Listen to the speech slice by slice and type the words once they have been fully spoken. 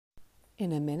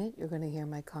In a minute, you're going to hear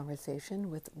my conversation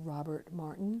with Robert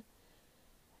Martin,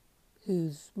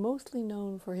 who's mostly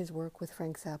known for his work with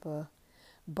Frank Zappa,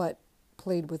 but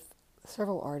played with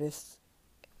several artists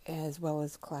as well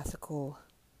as classical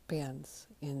bands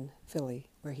in Philly,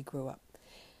 where he grew up.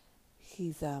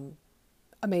 He's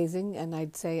amazing, and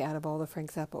I'd say out of all the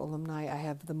Frank Zappa alumni, I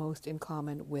have the most in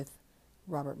common with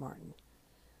Robert Martin.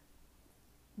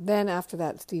 Then after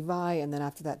that, Steve Vai, and then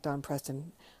after that, Don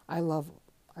Preston. I love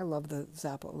the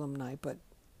Zappa alumni, but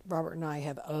Robert and I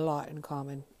have a lot in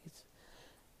common. It's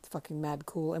fucking mad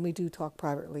cool, and we do talk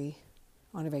privately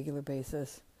on a regular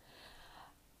basis.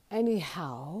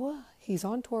 Anyhow, he's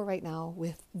on tour right now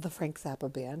with the Frank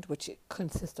Zappa Band, which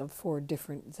consists of 4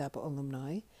 different Zappa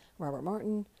alumni: Robert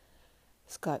Martin,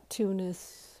 Scott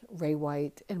Tunis, Ray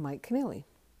White, and Mike Keneally.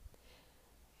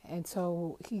 And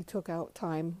so he took out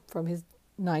time from his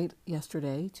night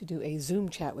yesterday to do a Zoom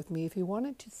chat with me. If you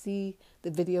wanted to see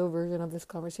the video version of this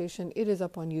conversation, it is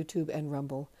up on YouTube and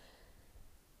Rumble.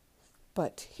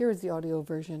 But here is the audio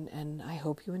version, and I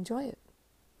hope you enjoy it.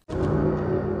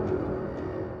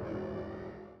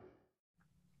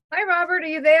 Hi, Robert. Are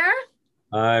you there?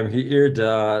 I'm here,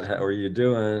 Dot. How are you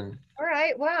doing? All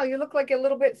right. Wow, you look like a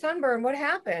little bit sunburned. What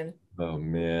happened? Oh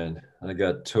man, I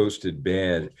got toasted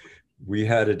bad. We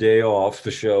had a day off. The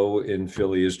show in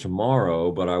Philly is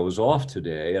tomorrow, but I was off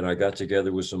today and I got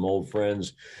together with some old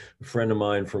friends. A friend of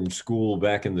mine from school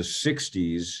back in the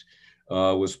 60s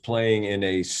was playing in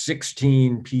a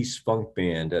 16-piece funk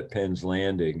band at Penn's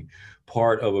Landing,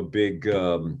 part of a big,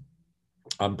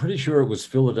 I'm pretty sure it was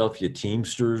Philadelphia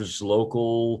Teamsters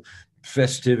local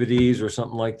festivities or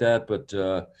something like that. But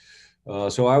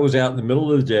so I was out in the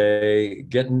middle of the day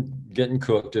getting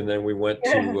cooked, and then we went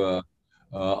to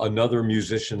another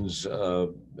musician's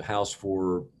house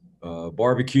for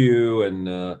barbecue,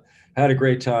 and had a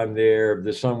great time there.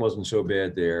 The sun wasn't so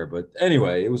bad there, but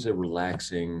anyway, it was a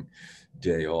relaxing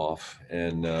day off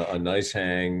and a nice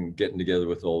hang, getting together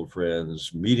with old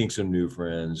friends, meeting some new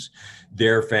friends,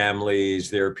 their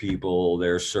families, their people,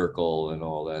 their circle, and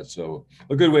all that. So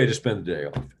a good way to spend the day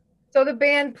off. So the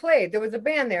band played. There was a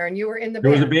band there, and you were in the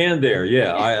There was a band. band there.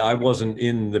 Yeah, I wasn't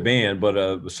in the band,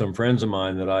 but some friends of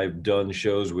mine that I've done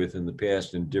shows with in the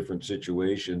past in different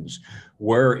situations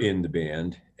were in the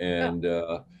band,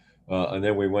 Oh, and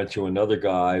then we went to another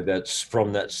guy that's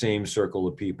from that same circle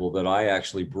of people that I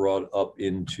actually brought up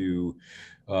into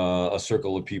a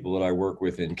circle of people that I work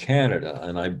with in Canada,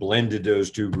 and I blended those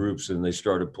two groups, and they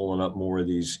started pulling up more of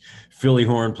these Philly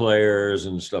horn players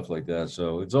and stuff like that.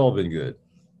 So it's all been good.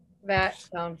 that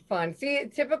sounds fun. See,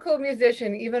 typical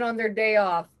musician, even on their day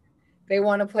off, they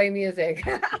want to play music.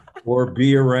 Or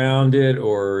be around it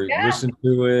or Yeah. listen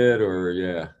to it or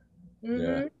yeah, yeah.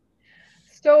 Mm-hmm.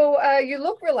 So you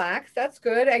look relaxed. That's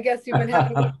good. I guess you've been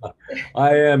having.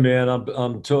 I am, man. I'm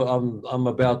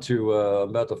about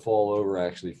to fall over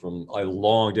actually from a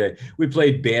long day. We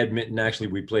played badminton. Actually,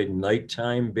 we played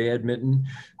nighttime badminton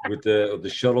with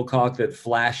the shuttlecock that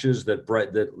flashes, that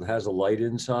has a light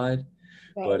inside.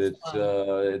 But That's it's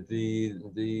fun.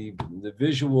 the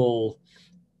visual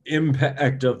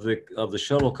impact of the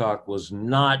shuttlecock was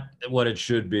not what it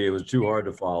should be. It was too hard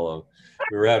to follow.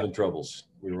 We were having troubles.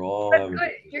 We were all That's having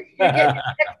good. You're getting troubles.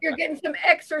 you're getting some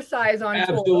exercise on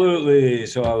tour. Absolutely.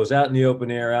 So I was out in the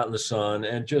open air, out in the sun,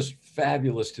 and just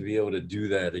fabulous to be able to do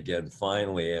that again,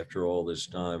 finally, after all this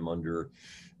time under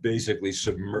basically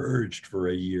submerged for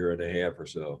a year and a half or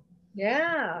so.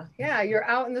 Yeah, yeah. You're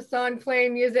out in the sun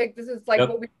playing music. This is like Yep.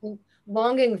 what we've been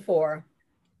longing for.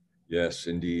 Yes,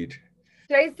 indeed.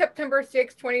 Today's September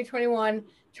 6th, 2021.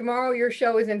 Tomorrow your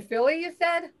show is in Philly, you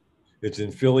said? It's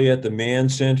in Philly at the Mann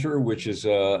Center, which is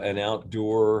an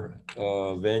outdoor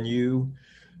venue.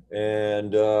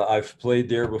 And I've played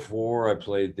there before. I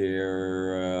played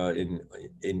there in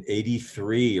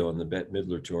 '83 on the Bette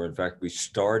Midler tour. In fact, we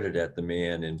started at the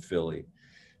Man in Philly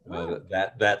Oh,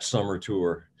 that summer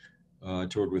tour. I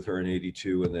toured with her in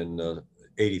 '82, and then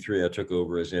 '83 I took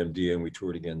over as MD, and we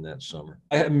toured again that summer.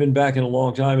 I haven't been back in a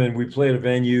long time, and we played a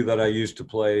venue that I used to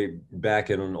play back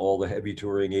in all the heavy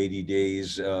touring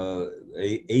 '80s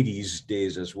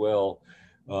days as well,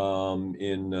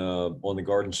 in on the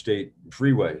Garden State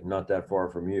Freeway, not that far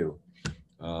from you.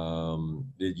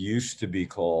 It used to be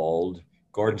called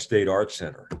Garden State Art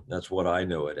Center. That's what I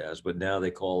know it as, but now they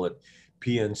call it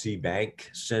PNC Bank oh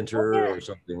Center yeah. or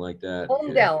something like that. Yeah.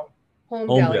 Homedale. Homedale.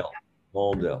 Homedale.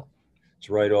 Homedale. It's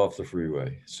right off the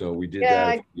freeway. So we did Yeah,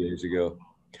 that a few days ago.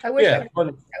 I wish Yeah, I fun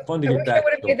to I get wish I back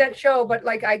would have to. made that show, but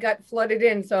like I got flooded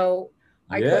in, so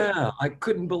I couldn't. Yeah, I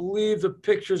couldn't believe the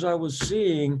pictures I was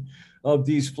seeing of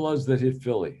these floods that hit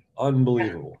Philly. Yeah,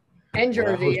 Unbelievable. And When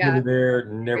I Jersey, was yeah. living there,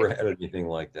 Great. never had anything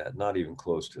like that, not even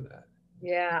close to that.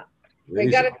 Yeah. They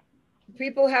got to, Crazy.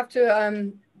 people have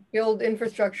to build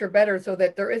infrastructure better so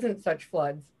that there isn't such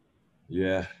floods.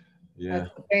 Yeah, yeah.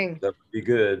 That's the thing. That would be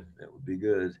good. That would be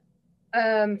good.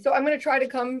 So I'm going to try to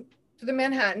come to the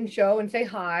Manhattan show and say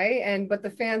hi. And but the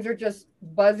fans are just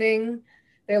buzzing.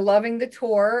 They're loving the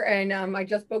tour. And I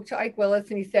just spoke to Ike Willis,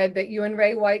 and he said that you and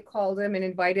Ray White called him and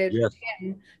invited Yes.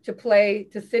 him to play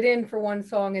to sit in for one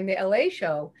song in the LA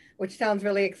show, which sounds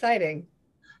really exciting.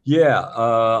 Yeah,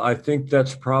 I think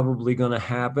that's probably going to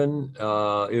happen.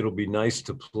 It'll be nice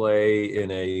to play in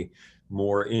a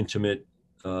more intimate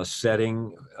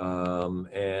setting,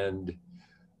 and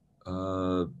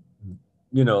uh,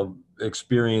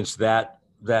 experience that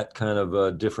kind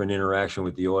of different interaction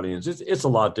with the audience. It's a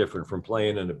lot different from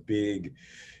playing in a big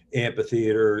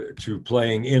amphitheater to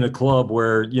playing in a club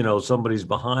where somebody's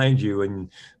behind you and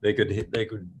they could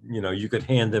you could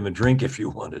hand them a drink if you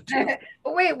wanted to.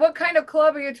 But wait, what kind of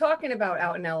club are you talking about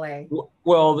out in LA?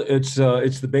 Well, it's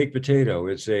the Baked Potato.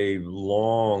 It's a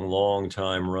long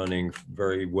time running,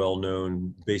 very well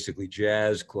known, basically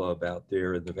jazz club out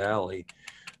there in the valley.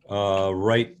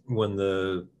 Right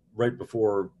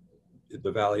before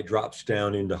the valley drops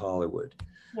down into Hollywood.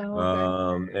 Oh,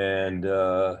 okay. And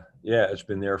Yeah, it's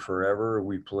been there forever.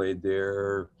 We played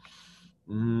there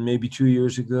maybe 2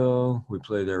 years ago. We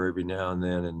play there every now and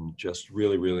then and just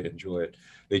really enjoy it.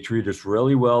 They treat us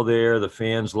really well there. The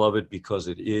fans love it because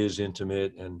it is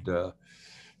intimate, and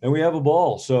we have a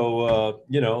ball. So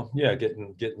yeah,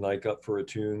 getting Ike up for a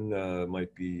tune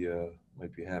might be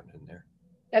happening there.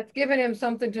 That's given him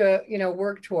something to,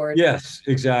 work towards. Yes,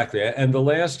 exactly. And the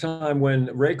last time when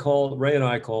Ray and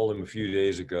I called him a few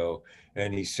days ago,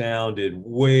 and he sounded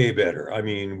way better. I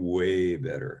mean, way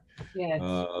better. Yes.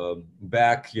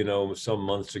 Back, some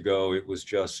months ago, he was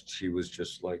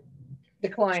just like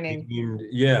Declining. steamed.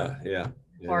 Yeah, yeah.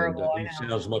 And Horrible. I he know.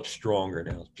 sounds much stronger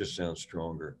now. Just sounds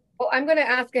stronger. Well, I'm going to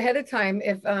ask ahead of time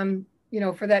if,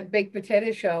 for that baked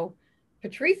potato show,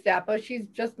 Patrice Zappa, she's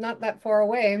just not that far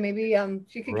away. Maybe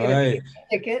she could get a Right.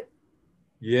 ticket.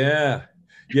 Yeah.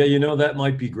 Yeah, that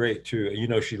might be great too.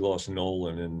 She lost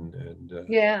Nolan and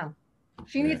Yeah.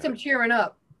 She needs yeah. some cheering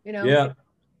up. Yeah.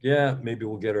 Yeah, maybe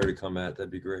we'll get her to come out.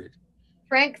 That'd be great.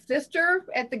 Frank's sister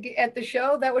at the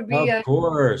show, that would Of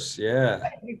course. Yeah.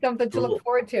 be something to look Cool.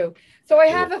 forward to. So I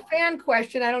have Cool. a fan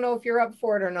question. I don't know if you're up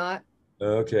for it or not.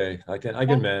 Okay. I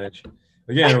can manage.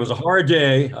 Again, it was a hard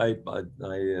day.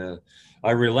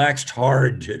 I relaxed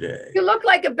hard today. You look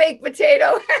like a baked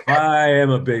potato. I am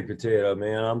a baked potato,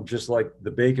 man. I'm just like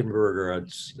the bacon burger.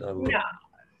 No,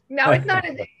 no, it's not.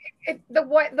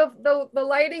 The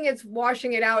lighting is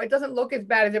washing it out. It doesn't look as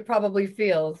bad as it probably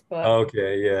feels. But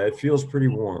Okay, yeah, it feels pretty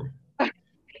warm.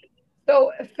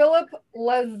 so Philip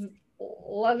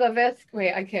Lazavetsky,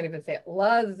 wait, I can't even say it.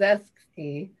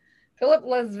 Lazevsky, Philip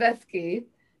Lazevsky.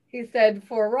 He said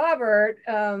for Robert,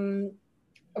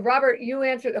 Robert, you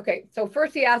answered. Okay, so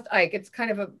first he asked Ike. It's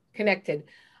kind of a connected.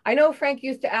 I know Frank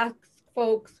used to ask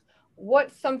folks,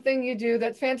 what's something you do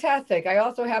that's fantastic? I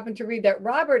also happened to read that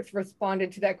Roberts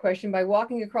responded to that question by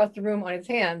walking across the room on his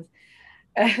hands.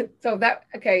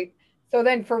 Okay. So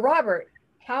then for Robert,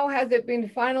 how has it been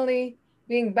finally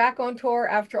being back on tour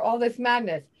after all this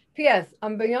madness? P.S.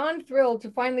 I'm beyond thrilled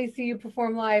to finally see you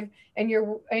perform live and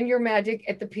your magic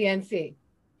at the PNC.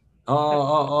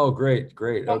 Great,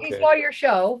 great. So he Okay, saw your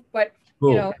show, but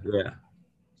cool. Yeah.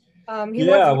 he wants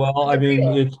Yeah, to well, I the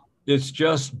mean, real. it's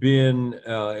just been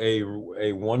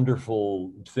a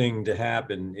wonderful thing to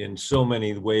happen in so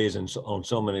many ways and on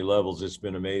so many levels. It's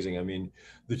been amazing. I mean,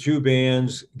 the two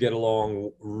bands get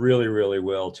along really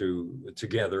well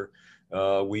together.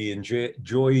 We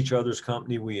enjoy each other's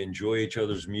company. We enjoy each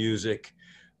other's music.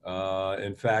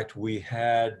 In fact, we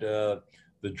had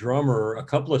the drummer a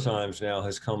couple of times now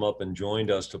has come up and joined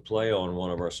us to play on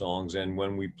one of our songs. And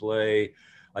when we play,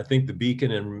 I think the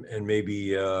Beacon and maybe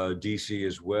DC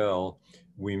as well.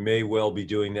 We may well be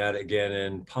doing that again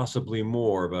and possibly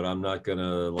more, but I'm not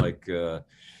gonna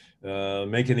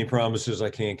make any promises I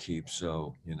can't keep.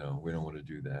 So we don't want to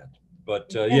do that.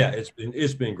 But Yeah, yeah, it's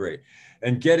been great,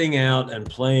 and getting out and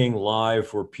playing live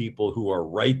for people who are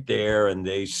right there and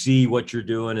they see what you're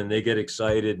doing and they get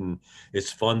excited, and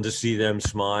it's fun to see them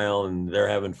smile and they're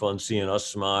having fun seeing us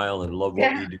smile and love what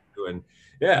yeah, we do. And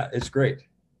yeah, it's great.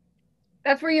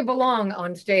 that's where you belong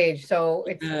on stage. So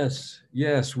it's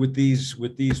Yes, with these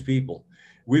people.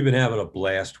 We've been having a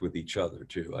blast with each other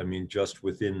too. I mean, just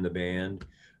within the band.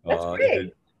 that's Uh, great.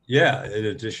 in, yeah, in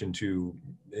addition to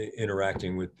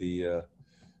interacting with King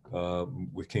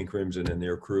Crimson and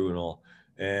their crew and all.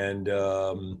 And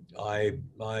I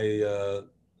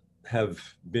have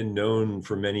been known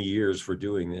for many years for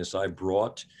doing this. I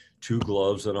brought two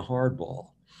gloves and a hardball.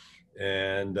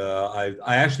 And I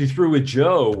actually threw with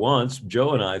Joe once.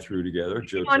 Joe and I threw together.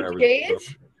 Joe On Travers.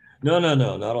 stage? No, no,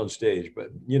 no, not on stage. But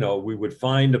we would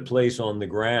find a place on the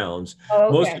grounds.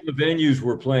 Oh, Most okay. of the venues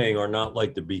we're playing are not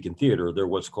like the Beacon Theater. They're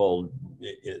what's called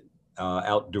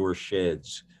outdoor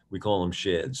sheds. We call them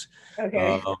sheds.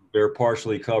 Okay. They're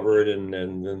partially covered, and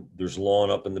then there's lawn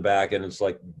up in the back, and it's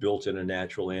like built in a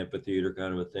natural amphitheater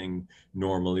kind of a thing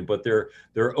normally. But they're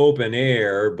open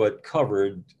air, but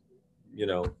covered. You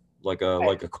know, like a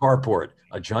carport,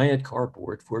 a giant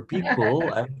carport for people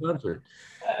at a concert.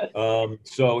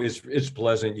 So it's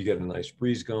pleasant. You get a nice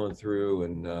breeze going through,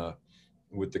 and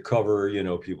with the cover,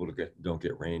 people don't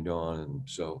get rained on, and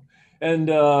so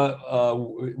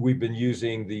we've been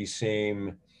using the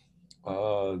same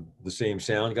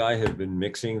sound guy has been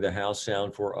mixing the house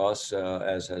sound for us,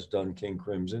 as has done King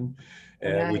Crimson,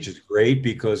 Oh, which nice. is great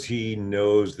because he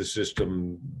knows the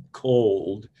system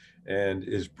cold and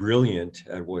is brilliant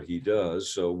at what he does.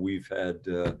 So we've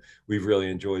really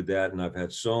enjoyed that, and I've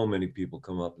had so many people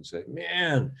come up and say,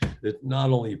 "Man, that not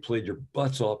only you played your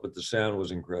butts off, but the sound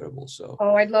was incredible." So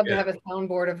Oh, I'd love to yeah. have a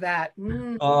soundboard of that.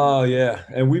 Oh yeah,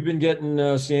 and we've been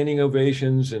getting standing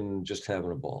ovations and just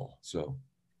having a ball. So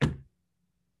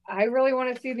I really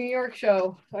want to see the New York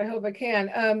show. I hope I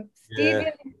can.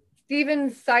 yeah. Steven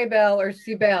Seibel or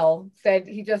Seibel said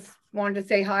he just wanted to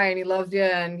say hi and he loves you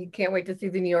and he can't wait to see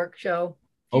the New York show.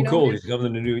 Do you Oh, know cool. him? He's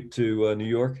coming to New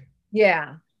York.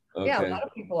 Yeah. Yeah, a Okay. lot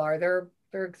of people are. They're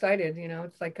excited, you know.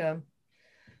 It's like a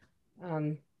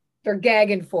um they're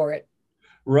gagging for it.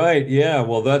 Right. Yeah.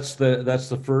 Well, that's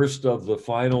the first of the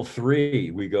final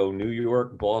three. We go New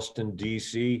York, Boston,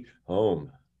 DC, home.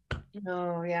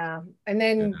 Oh, yeah. And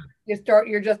Yeah. then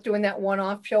you're just doing that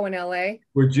one-off show in LA.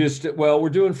 We're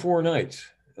doing 4 nights,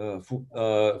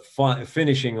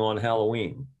 finishing on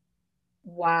Halloween.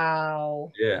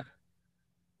 Wow. Yeah.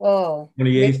 Oh,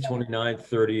 maybe 28th, 29th,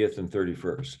 30th, and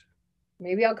 31st.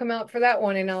 maybe I'll come out for that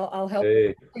one and I'll help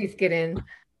Hey. please get in.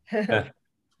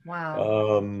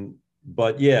 Wow.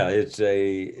 But yeah, it's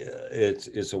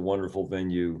a wonderful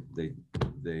venue. They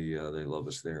love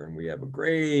us there, and we have a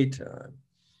great time.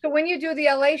 So when you do the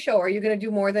LA show, are you going to do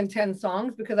more than 10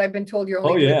 songs? Because I've been told you're Oh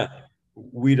only doing. yeah,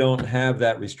 we don't have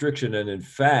that restriction, and in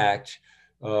fact,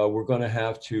 we're going to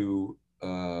have to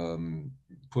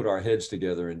put our heads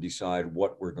together and decide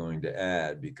what we're going to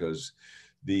add, because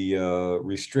the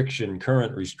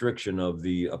current restriction of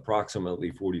the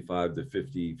approximately 45 to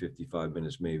 50, 55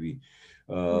 minutes maybe,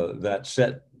 that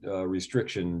set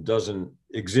restriction doesn't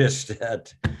exist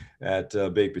at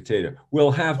Baked Potato.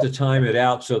 We'll have to time it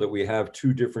out so that we have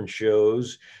two different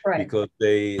shows, Right. because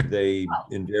they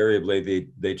invariably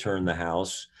they turn the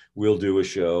house. We'll do a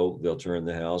show, they'll turn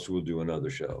the house, we'll do another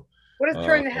show. What does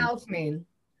turn Um, the house mean?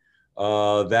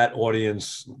 that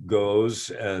audience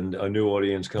goes and a new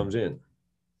audience comes in.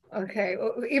 Okay.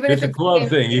 Well, even if It's a it's club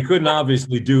thing. You couldn't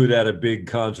obviously do it at a big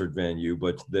concert venue,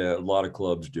 but a lot of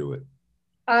clubs do it.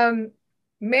 um,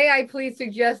 may I please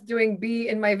suggest doing B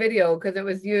in my video because it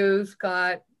was you,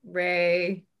 Scott,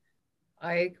 Ray,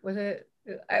 Ike, was it?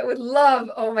 I would love,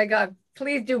 oh my God,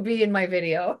 please do B in my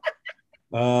video.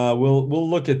 We'll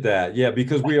look at that. Yeah,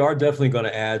 because we are definitely going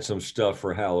to add some stuff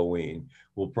for Halloween.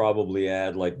 We'll probably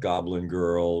add like Goblin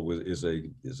Girl is a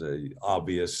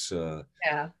obvious.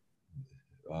 Yeah.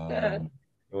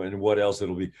 And what else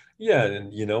it'll be? Yeah,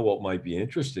 and you know what might be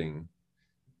interesting?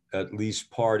 At least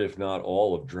part, if not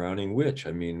all, of Drowning Witch.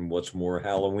 I mean, what's more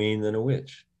Halloween than a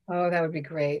witch? Oh, that would be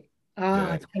great. Oh,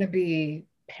 Yeah. it's going to be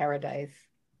paradise.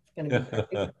 It's going to be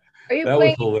great. That Are you was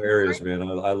playing? hilarious, man.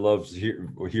 I loved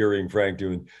hearing Frank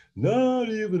doing "Not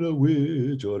even a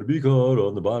witch ought to be caught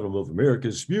on the bottom of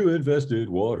America's spew-infested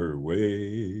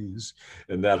waterways,"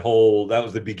 and that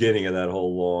was the beginning of that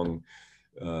whole long.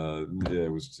 Yeah,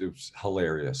 it was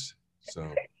hilarious.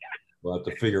 So we'll have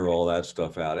to figure all that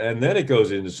stuff out, and then it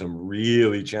goes into some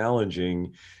really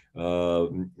challenging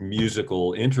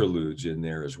musical interludes in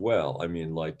there as well. I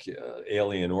mean, like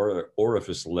alien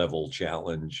orifice level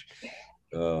challenge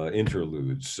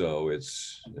interludes. So it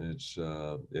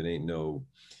ain't no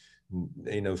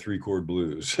 3 chord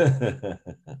blues.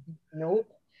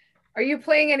 Nope. Are you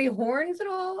playing any horns at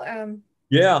all?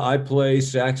 Yeah, I play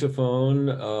saxophone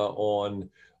on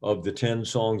of the 10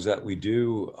 songs that we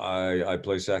do. I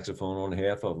play saxophone on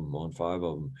half of them, on 5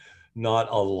 of them. Not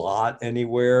a lot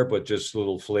anywhere, but just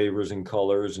little flavors and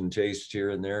colors and tastes here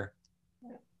and there.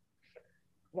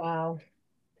 Wow.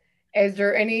 Is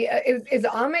there any, is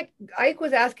Amit, Ike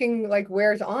was asking, like,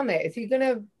 where's Amit? Is he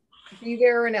gonna? be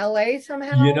there in LA You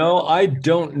somehow? know, I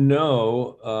don't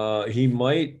know. He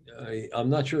might. I'm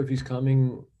not sure if he's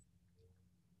coming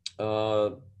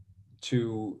uh,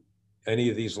 to any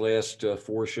of these last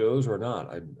four shows or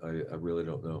not. I really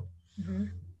don't know. Mhm.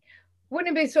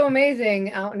 Wouldn't it be so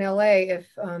amazing out in LA if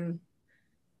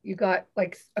you got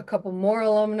like a couple more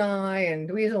alumni and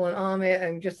Dweezil and Amit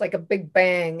and just like a big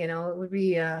bang, it would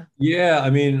be Yeah, I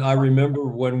mean, I remember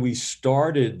when we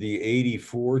started the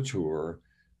 '84 tour,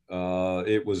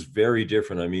 it was very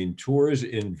different. I mean, tours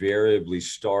invariably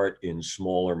start in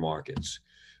smaller markets.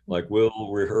 Like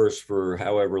we'll rehearse for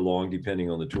however long, depending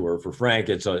on the tour. For Frank,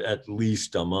 it's at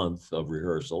least a month of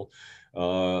rehearsal.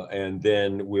 And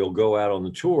then we'll go out on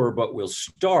the tour, but we'll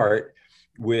start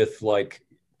with like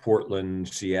Portland,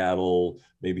 Seattle,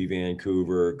 maybe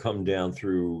Vancouver, come down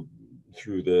through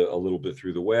the a little bit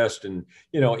through the West, and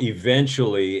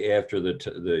eventually after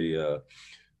the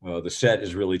set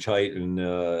is really tight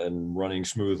and running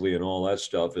smoothly and all that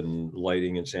stuff, and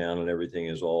lighting and sound and everything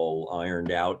is all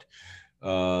ironed out,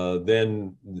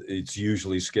 then it's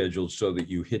usually scheduled so that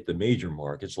you hit the major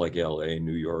markets like LA,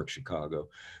 New York, Chicago,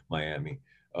 Miami.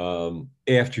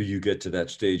 After you get to that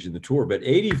stage in the tour. But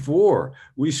 '84,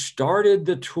 we started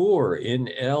the tour in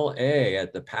LA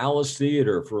at the Palace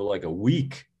Theater for like a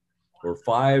week or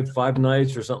five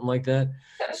nights or something like that.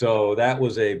 So that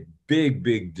was a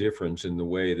big difference in the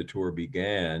way the tour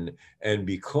began, and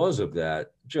because of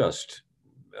that, just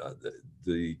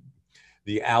the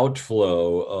the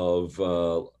outflow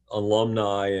of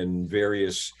alumni and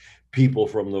various people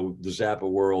from the Zappa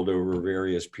world over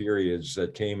various periods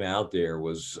that came out there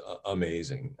was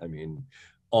amazing. I mean,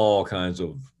 all kinds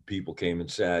of people came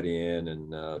and sat in,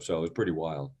 and so it was pretty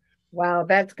wild. wow,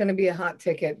 that's going to be a hot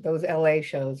ticket, those LA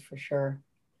shows for sure.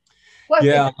 Plus, it's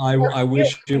Yeah, I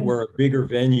wish it were a bigger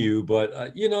venue, but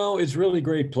it's really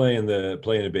great playing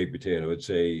a baked potato.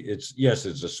 It's yes,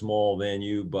 it's a small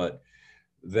venue, but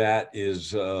that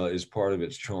is part of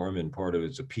its charm and part of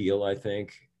its appeal, I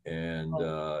think. And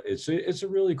it's a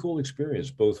really cool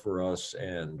experience, both for us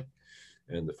and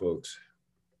the folks.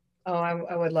 oh,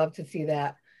 I would love to see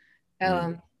that. Mm.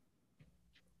 Um,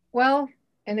 well,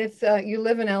 and it's you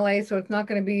live in LA, so it's not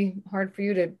going to be hard for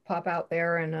you to pop out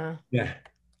there and Yeah.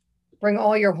 bring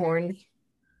all your horns.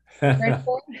 French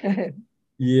horn?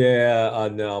 Yeah,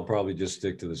 no, I'll probably just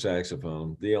stick to the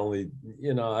saxophone. The only,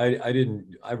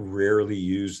 I rarely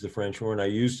use the French horn. I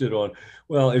used it on,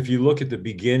 well, if you look at the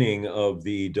beginning of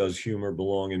the Does Humor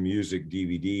Belong in Music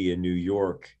DVD in New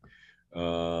York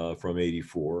from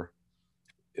 '84,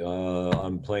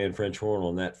 I'm playing French horn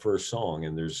on that first song,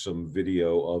 and there's some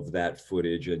video of that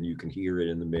footage, and you can hear it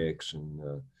in the mix and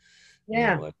all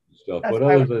Yeah, that stuff. that's But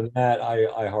why. other than that,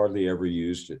 I hardly ever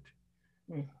used it.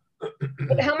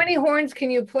 But how many horns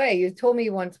can you play? You told me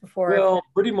once before. Well,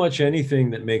 pretty much anything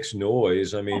that makes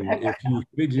noise. I mean, if you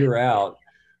figure out,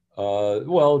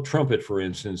 well, trumpet, for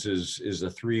instance, is a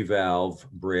three-valve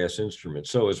brass instrument.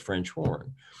 So is French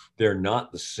horn. They're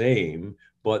not the same,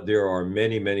 but there are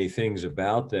many things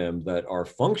about them that are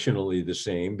functionally the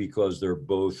same because they're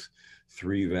both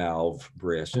three-valve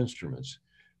brass instruments.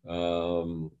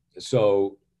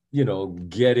 So,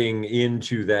 getting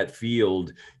into that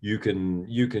field, you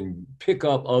can pick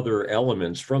up other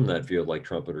elements from that field, like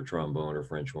trumpet or trombone or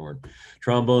French horn.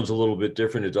 Trombone's a little bit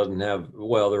different. It doesn't have,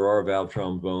 well, there are valve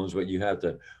trombones, but you have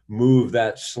to move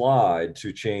that slide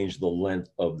to change the length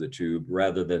of the tube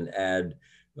rather than add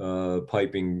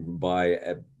piping by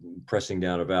pressing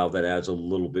down a valve that adds a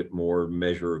little bit more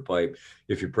measure of pipe.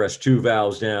 If you press two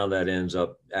valves down, that ends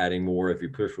up adding more. If you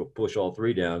push all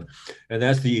three down, and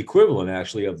that's the equivalent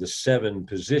actually of the 7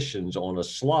 positions on a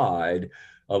slide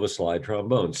of a slide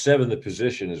trombone. 7th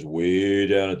position is way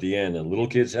down at the end, and little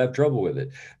kids have trouble with it.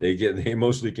 They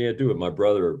mostly can't do it. My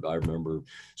brother, I remember,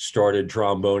 started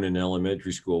trombone in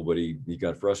elementary school, but he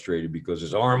got frustrated because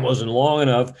his arm wasn't long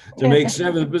enough to make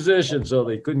 7th position, so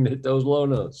they couldn't hit those low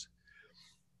notes.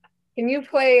 Can you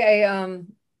play a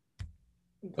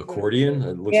Accordion?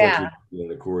 It looks like yeah. you're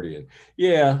doing an accordion.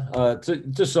 Yeah,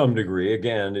 to some degree.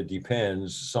 Again, it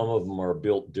depends. Some of them are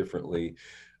built differently.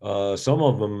 Some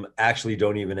of them actually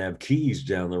don't even have keys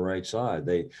down the right side.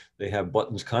 They have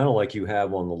buttons kind of like you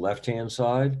have on the left-hand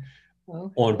side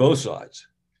Okay. on both sides.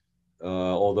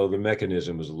 Although the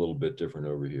mechanism is a little bit different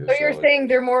over here. So you're So saying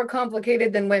they're more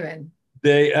complicated than women?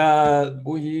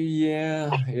 well, yeah,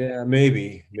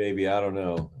 maybe, I don't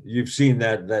know. You've seen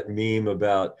that meme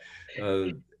about uh,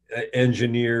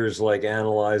 engineers like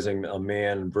analyzing a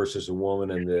man versus a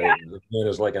woman, and the man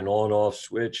is like an on-off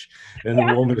switch, and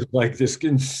the woman is like this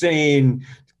insane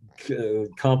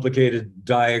complicated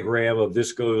diagram of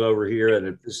this goes over here, and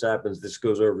if this happens, this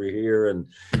goes over here, and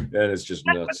it's just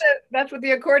nuts. That's what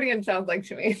the accordion sounds like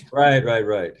to me. Right, right,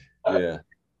 right. Yeah.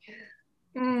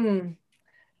 Hmm.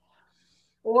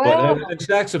 But Well, and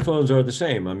saxophones are the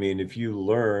same. I mean, if you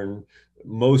learn,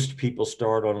 most people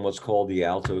start on what's called the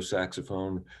alto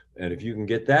saxophone, and if you can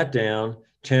get that down,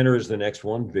 tenor is the next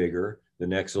one bigger, the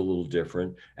next a little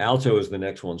different. Alto is the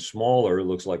next one smaller. It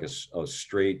looks like a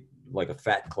straight, like a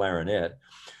fat clarinet.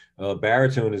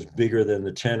 Baritone is bigger than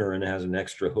the tenor and has an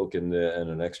extra hook in the and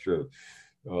an extra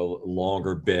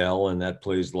longer bell, and that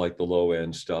plays like the low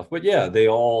end stuff. But yeah, they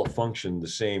all function the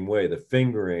same way. The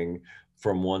fingering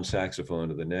from one saxophone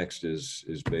to the next is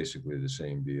basically the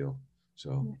same deal.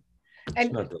 So it's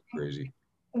and not that crazy.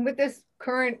 with this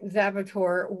current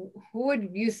Zapator, who would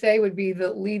you say would be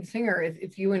the lead singer?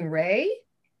 It's you and Ray?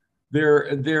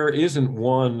 There isn't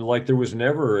one, like there was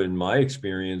never in my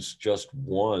experience just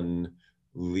one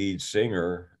lead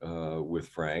singer with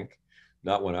Frank.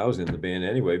 Not when I was in the band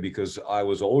anyway, because I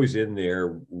was always in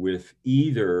there with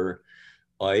either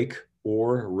Ike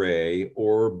or Ray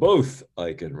or both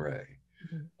Ike and Ray.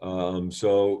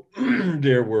 So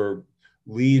there were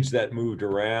leads that moved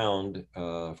around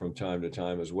from time to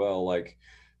time as well. Like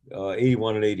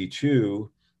 81 and 82,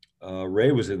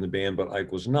 Ray was in the band, but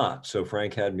Ike was not. So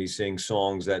Frank had me sing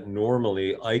songs that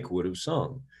normally Ike would have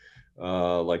sung,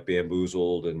 like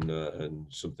Bamboozled and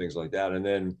some things like that. And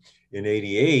then in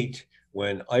 88,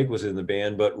 when Ike was in the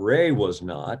band, but Ray was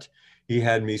not, he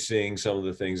had me sing some of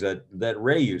the things that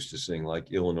Ray used to sing,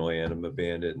 like Illinois Anima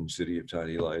Bandit and City of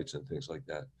Tiny Lights and things like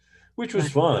that, which was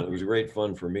fun. It was great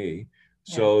fun for me.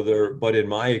 So there, but in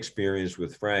my experience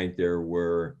with Frank, there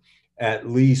were at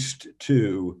least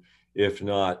two, if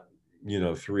not,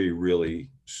 three really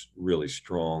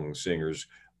strong singers,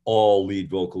 all lead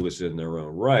vocalists in their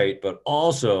own right, but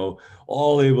also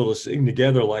all able to sing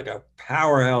together like a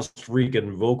powerhouse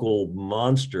freaking vocal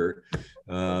monster.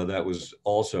 That was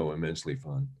also immensely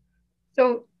fun.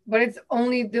 So, but it's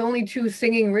only the only two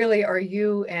singing really are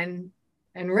you and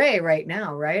Ray right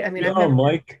now, right? I mean, I've Yeah,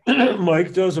 never.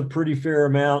 Mike does a pretty fair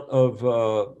amount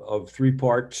of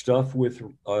three-part stuff with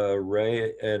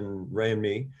Ray and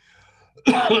me.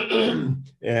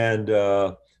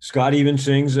 And Scott even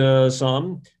sings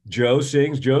some. Joe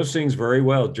sings. Joe sings very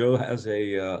well. Joe has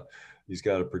he's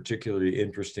got a particularly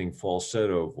interesting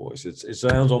falsetto voice. It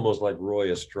sounds almost like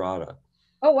Roy Estrada.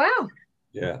 Oh wow,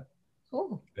 Yeah.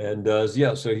 cool. And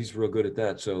yeah, so he's real good at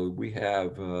that. So we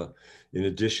have, in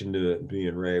addition to me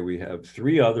and Ray, we have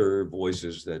three other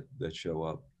voices that show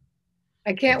up.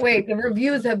 I can't wait. The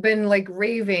reviews have been like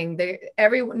raving.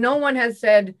 No one has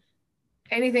said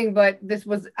anything but this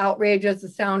was outrageous. The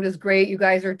sound is great. You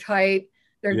guys are tight.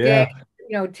 They're gay.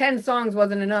 Yeah, 10 songs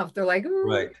wasn't enough. They're like, ooh.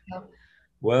 right.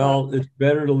 Well, it's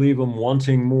better to leave them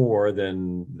wanting more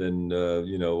than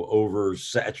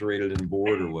oversaturated and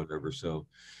bored or whatever. So,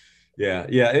 yeah,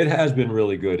 it has been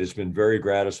really good. It's been very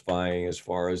gratifying as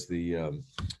far as the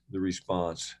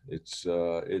response. It's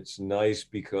nice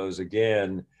because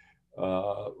again,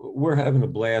 we're having a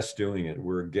blast doing it.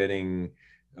 We're getting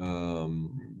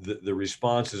the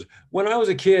responses. When I was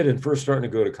a kid and first starting to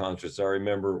go to concerts, I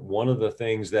remember one of the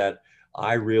things that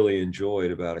I really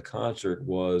enjoyed about a concert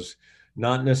was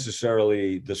not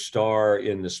necessarily the star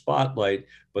in the spotlight,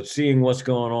 but seeing what's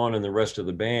going on in the rest of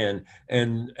the band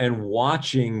and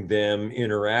watching them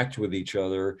interact with each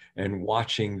other and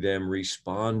watching them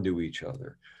respond to each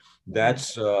other.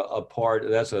 That's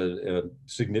that's a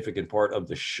significant part of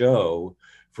the show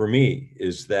for me,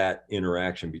 is that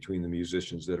interaction between the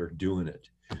musicians that are doing it,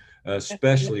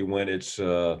 especially when it's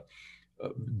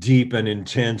deep and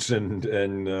intense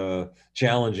and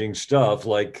challenging stuff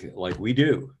like we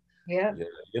do. Yeah.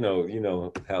 You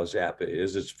know how Zappa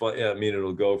is. It's fun. I mean,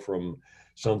 it'll go from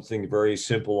something very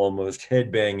simple, almost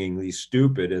headbangingly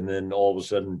stupid, and then all of a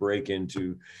sudden break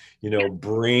into,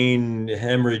 brain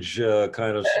hemorrhage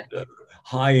kind of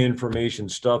high information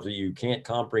stuff that you can't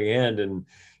comprehend, and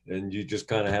you just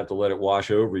kind of have to let it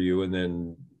wash over you, and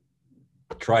then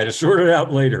try to sort it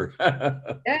out later.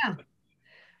 Yeah.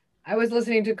 I was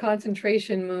listening to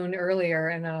Concentration Moon earlier,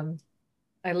 and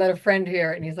I let a friend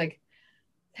hear it, and he's like,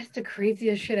 that's the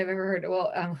craziest shit I've ever heard. Well,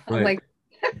 I'm Right. like,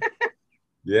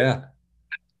 Yeah.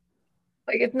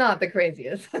 like it's not the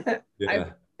craziest.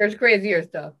 Yeah. There's crazier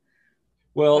stuff.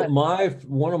 Well, But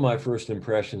one of my first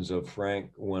impressions of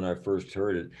Frank when I first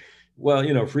heard it, well,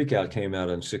 Freak Out came out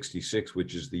in '66,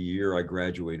 which is the year I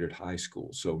graduated high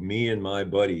school. So me and my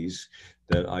buddies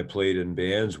that I played in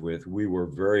bands with, we were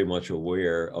very much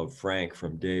aware of Frank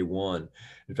from day one.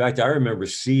 In fact, I remember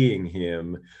seeing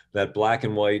him, that black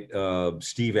and white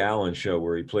Steve Allen show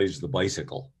where he plays the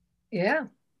bicycle. Yeah.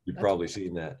 You've That's probably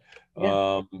seen that.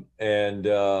 yeah. And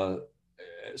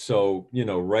so, you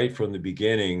know, right from the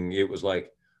beginning, it was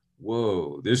like,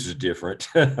 whoa, this is different.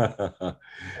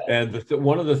 And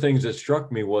one of the things that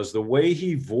struck me was the way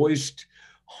he voiced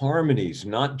harmonies,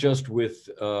 not just with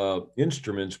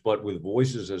instruments, but with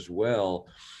voices as well,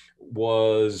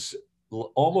 was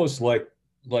almost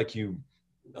like you,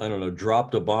 I don't know,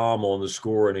 dropped a bomb on the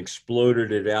score and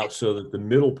exploded it out so that the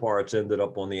middle parts ended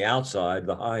up on the outside,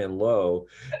 the high and low,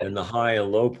 and the high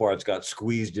and low parts got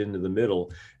squeezed into the middle.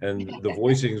 And the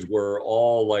voicings were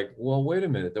all like, well, wait a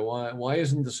minute, why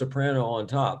isn't the soprano on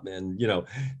top? And, you know,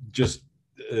 just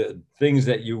things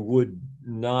that you would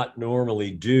not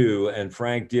normally do. And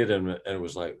Frank did, and it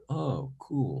was like, oh,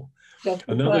 cool. Just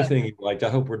Another because. thing he liked, I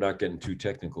hope we're not getting too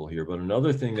technical here, but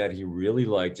another thing that he really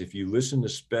liked, if you listen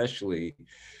especially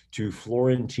to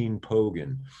Florentine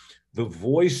Pogan, the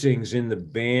voicings in the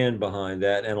band behind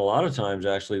that, and a lot of times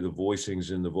actually the voicings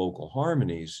in the vocal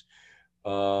harmonies,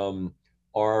 um,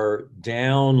 are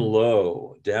down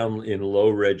in low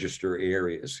register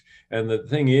areas. And the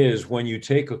thing is, when you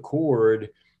take a chord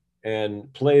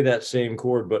and play that same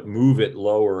chord, but move it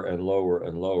lower and lower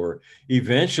and lower,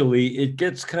 eventually it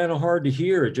gets kind of hard to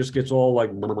hear. It just gets all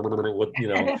like, what, you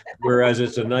know, whereas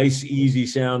it's a nice, easy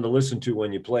sound to listen to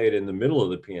when you play it in the middle of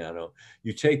the piano.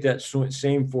 You take that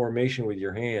same formation with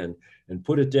your hand and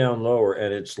put it down lower,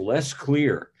 and it's less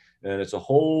clear. And it's a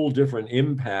whole different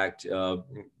impact,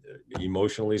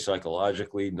 emotionally,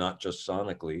 psychologically, not just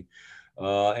sonically.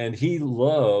 And he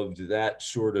loved that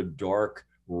sort of dark,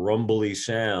 rumbly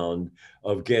sound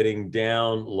of getting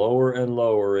down lower and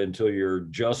lower until you're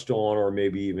just on or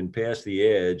maybe even past the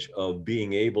edge of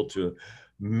being able to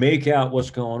make out what's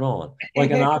going on,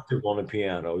 like an octave on a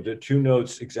piano, the two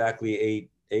notes exactly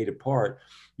eight apart.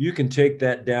 You can take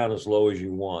that down as low as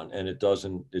you want, and it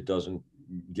doesn't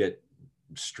get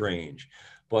strange.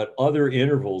 But other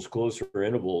intervals, closer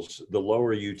intervals, the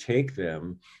lower you take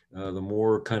them, the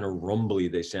more kind of rumbly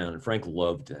they sound. And Frank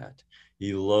loved that.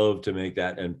 He loved to make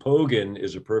that. And Pogan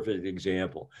is a perfect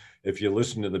example. If you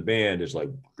listen to the band, it's like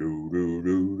do do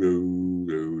do do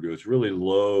do do. It's really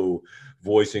low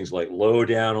voicings, like low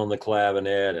down on the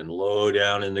clavinet and low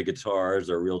down in the guitars.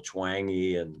 They're real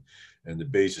twangy, and the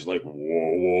bass is like whoa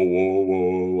whoa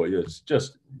whoa whoa. It's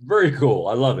just very cool.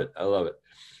 I love it. I love it.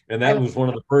 And I that was one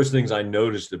of the first things I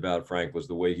noticed about Frank was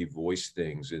the way he voiced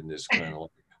things in this kind of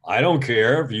like, I don't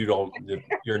care if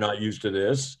you're not used to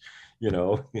this, you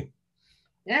know.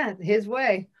 yeah, his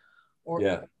way. Or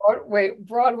Yeah.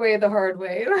 Broadway the hard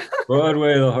way.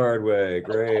 Broadway the hard way.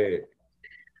 Great.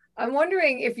 I'm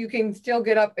wondering if you can still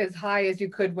get up as high as you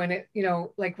could when it, you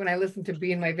know, like when I listen to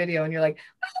Be in My Video and you're like,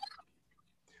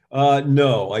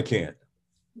 No, I can't.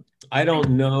 I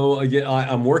don't know. Yeah,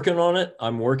 I'm working on it.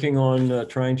 I'm working on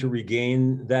trying to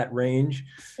regain that range.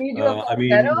 can you do a I mean,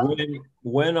 falsetto?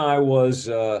 when I was,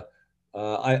 I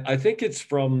think it's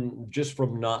from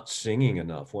not singing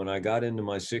enough. When I got into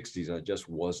my 60s, I just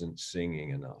wasn't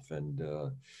singing enough,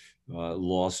 and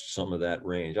lost some of that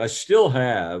range. I still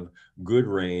have good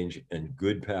range and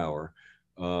good power.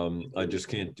 I just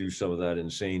can't do some of that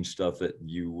insane stuff that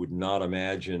you would not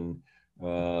imagine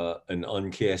an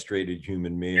uncastrated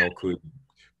human male could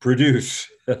produce.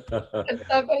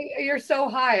 You're so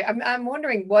high. I'm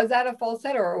wondering, was that a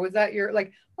falsetto or was that your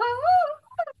like,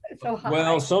 so high?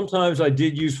 Well, sometimes I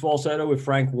did use falsetto if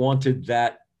Frank wanted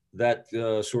that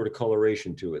sort of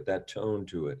coloration to it, that tone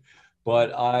to it.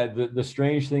 But the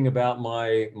strange thing about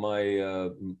my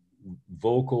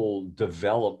vocal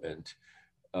development,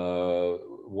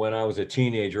 when I was a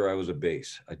teenager, I was a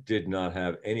bass. I did not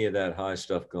have any of that high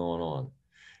stuff going on.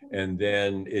 And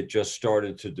then it just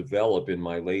started to develop in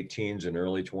my late teens and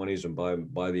early 20s. And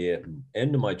by the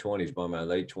end of my 20s, by my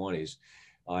late 20s,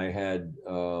 I had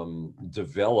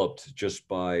developed just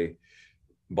by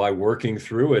working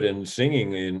through it and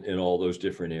singing in all those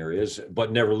different areas,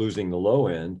 but never losing the low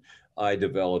end. I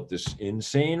developed this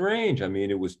insane range. I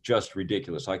mean, it was just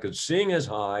ridiculous. I could sing as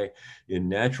high in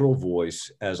natural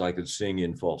voice as I could sing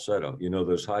in falsetto. You know,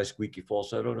 those high squeaky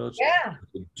falsetto notes? Yeah. I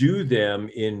could do them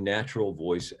in natural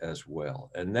voice as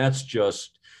well. And that's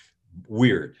just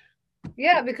weird.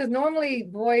 Yeah, because normally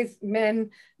men,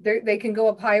 they can go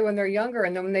up high when they're younger,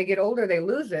 and then when they get older, they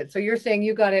lose it. So you're saying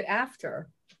you got it after.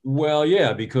 Well,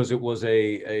 yeah, because it was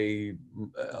a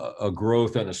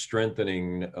growth and a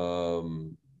strengthening,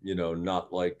 you know,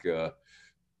 not like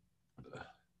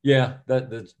yeah,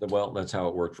 that's how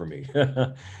it worked for me.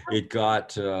 It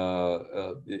got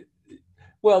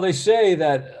well, they say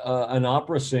that an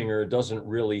opera singer doesn't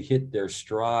really hit their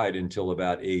stride until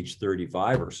about age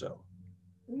 35 or so.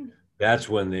 Mm. That's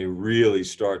when they really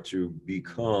start to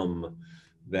become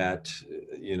that,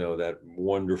 that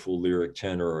wonderful lyric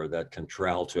tenor or that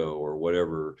contralto or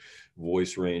whatever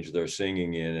voice range they're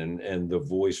singing in, and the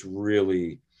voice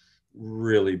really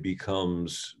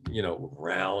becomes,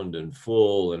 round and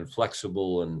full and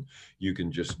flexible, and you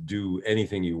can just do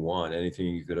anything you want, anything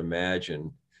you could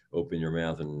imagine, open your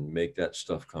mouth and make that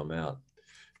stuff come out.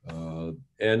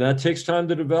 And that takes time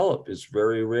to develop. It's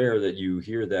very rare that you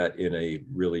hear that in a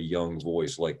really young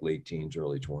voice, like late teens,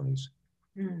 early 20s.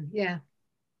 Yeah.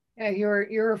 Yeah,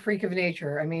 you're a freak of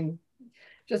nature. I mean,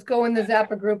 just go in the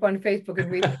Zappa group on Facebook and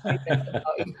read about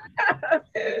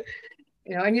you.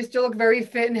 And you still look very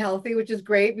fit and healthy, which is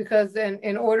great, because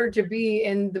in order to be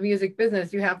in the music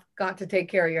business, you have got to take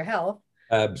care of your health.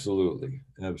 Absolutely.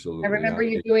 I remember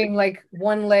you doing like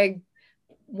one leg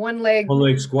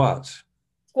squats.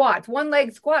 One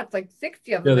leg squats, like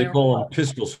 60 of Yeah, them. they call them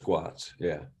pistol squats.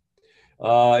 Yeah.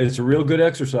 It's a real good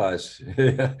exercise.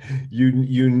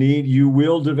 You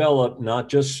will develop not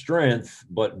just strength,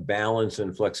 but balance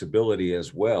and flexibility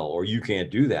as well, or you can't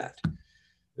do that.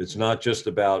 It's not just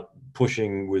about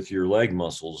pushing with your leg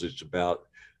muscles. It's about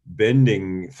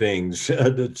bending things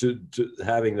to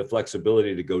having the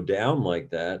flexibility to go down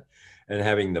like that, and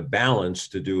having the balance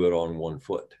to do it on one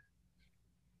foot.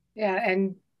 Yeah,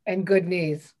 and good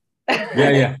knees.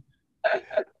 Yeah.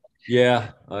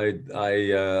 Yeah, I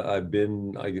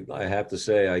have to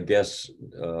say, I guess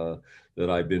that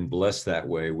I've been blessed that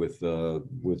way with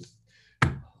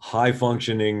high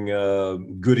functioning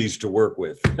goodies to work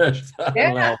with. I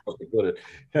don't know how else to put it.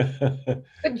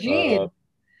 Good genes.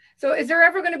 So is there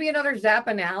ever going to be another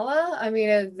Zappanala? I mean,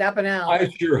 a Zappanala. I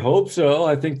sure hope so.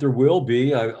 I think there will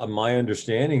be. My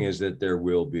understanding is that there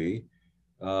will be.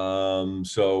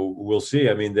 So we'll see.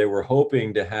 I mean, they were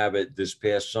hoping to have it this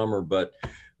past summer, but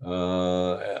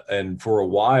and for a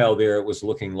while there, it was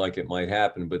looking like it might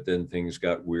happen, but then things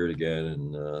got weird again,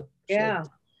 and so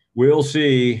we'll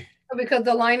see. Because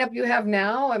the lineup you have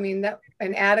now, I mean,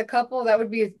 and add a couple, that would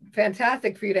be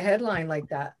fantastic for you to headline like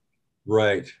that.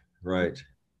 Right.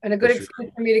 And a good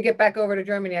excuse for me to get back over to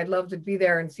Germany. I'd love to be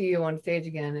there and see you on stage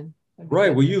again.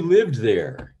 Right. Well, you lived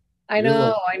there. I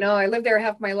know. I lived there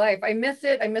half my life. I miss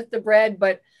it. I miss the bread,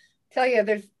 but tell you,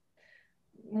 there's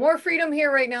more freedom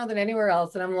here right now than anywhere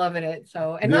else, and I'm loving it.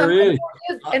 So, and there is.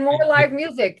 And more live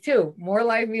music too. More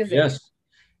live music. Yes.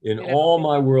 In all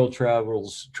my world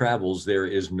travels, there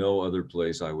is no other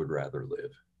place I would rather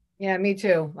live. Yeah, me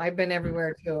too. I've been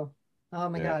everywhere too. Oh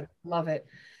my God, love it.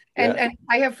 And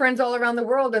I have friends all around the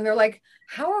world, and they're like,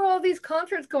 "How are all these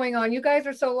concerts going on? You guys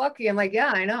are so lucky." I'm like,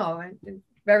 "Yeah, I know. I'm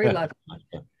very lucky."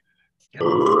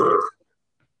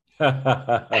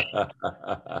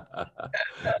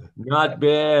 Not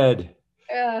bad.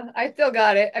 Yeah, I still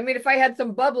got it. I mean, if I had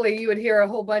some bubbly, you would hear a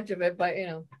whole bunch of it, but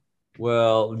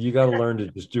Well, you got to learn to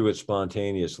just do it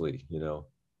spontaneously,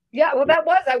 Yeah, well,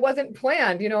 I wasn't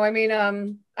planned, I mean,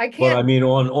 I can't. But I mean,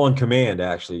 on command,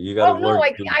 actually, you got to learn.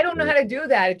 No, I don't know how to do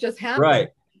that. It just happens. Right.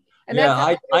 And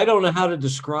yeah, I don't know how to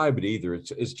describe it either.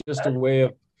 It's just a way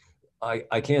of,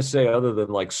 I can't say other than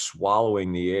like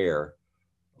swallowing the air,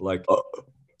 like.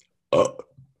 But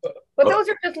those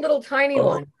are just little tiny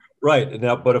ones. Right.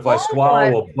 Now, but if I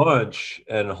swallow a bunch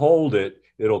and hold it,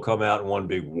 it'll come out in one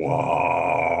big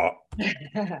wah.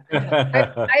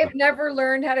 I've never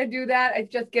learned how to do that. I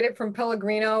just get it from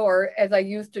Pellegrino, or as I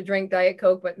used to drink Diet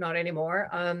Coke, but not anymore.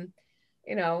 I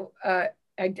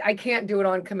can't do it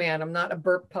on command. I'm not a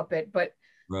burp puppet, but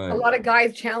a lot of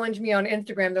guys challenge me on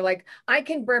Instagram. They're like, "I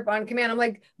can burp on command." I'm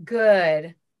like,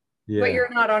 "Good." Yeah. But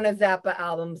you're not on a Zappa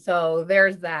album, so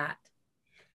there's that.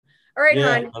 All right,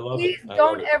 hon, please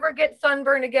don't ever get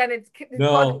sunburned again. It's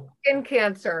called skin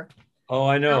cancer. Oh,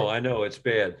 I know. It's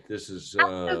bad. This is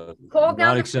not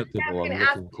acceptable. I'm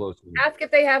looking closely. Ask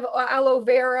if they have aloe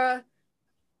vera,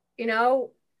 and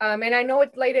I know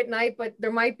it's late at night, but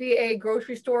there might be a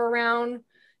grocery store around.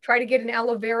 Try to get an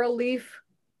aloe vera leaf.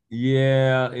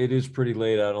 Yeah, it is pretty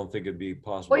late. I don't think it'd be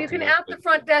possible. Well, you can ask the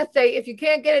front desk, say, if you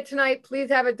can't get it tonight, please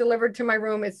have it delivered to my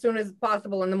room as soon as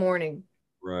possible in the morning.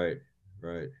 Right.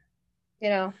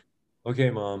 Okay,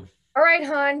 Mom. All right,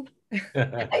 hon.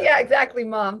 Yeah, exactly,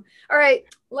 Mom. All right.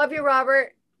 Love you,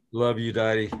 Robert. Love you,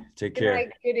 Daddy. Take care. Good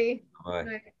night, Kitty.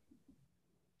 Bye.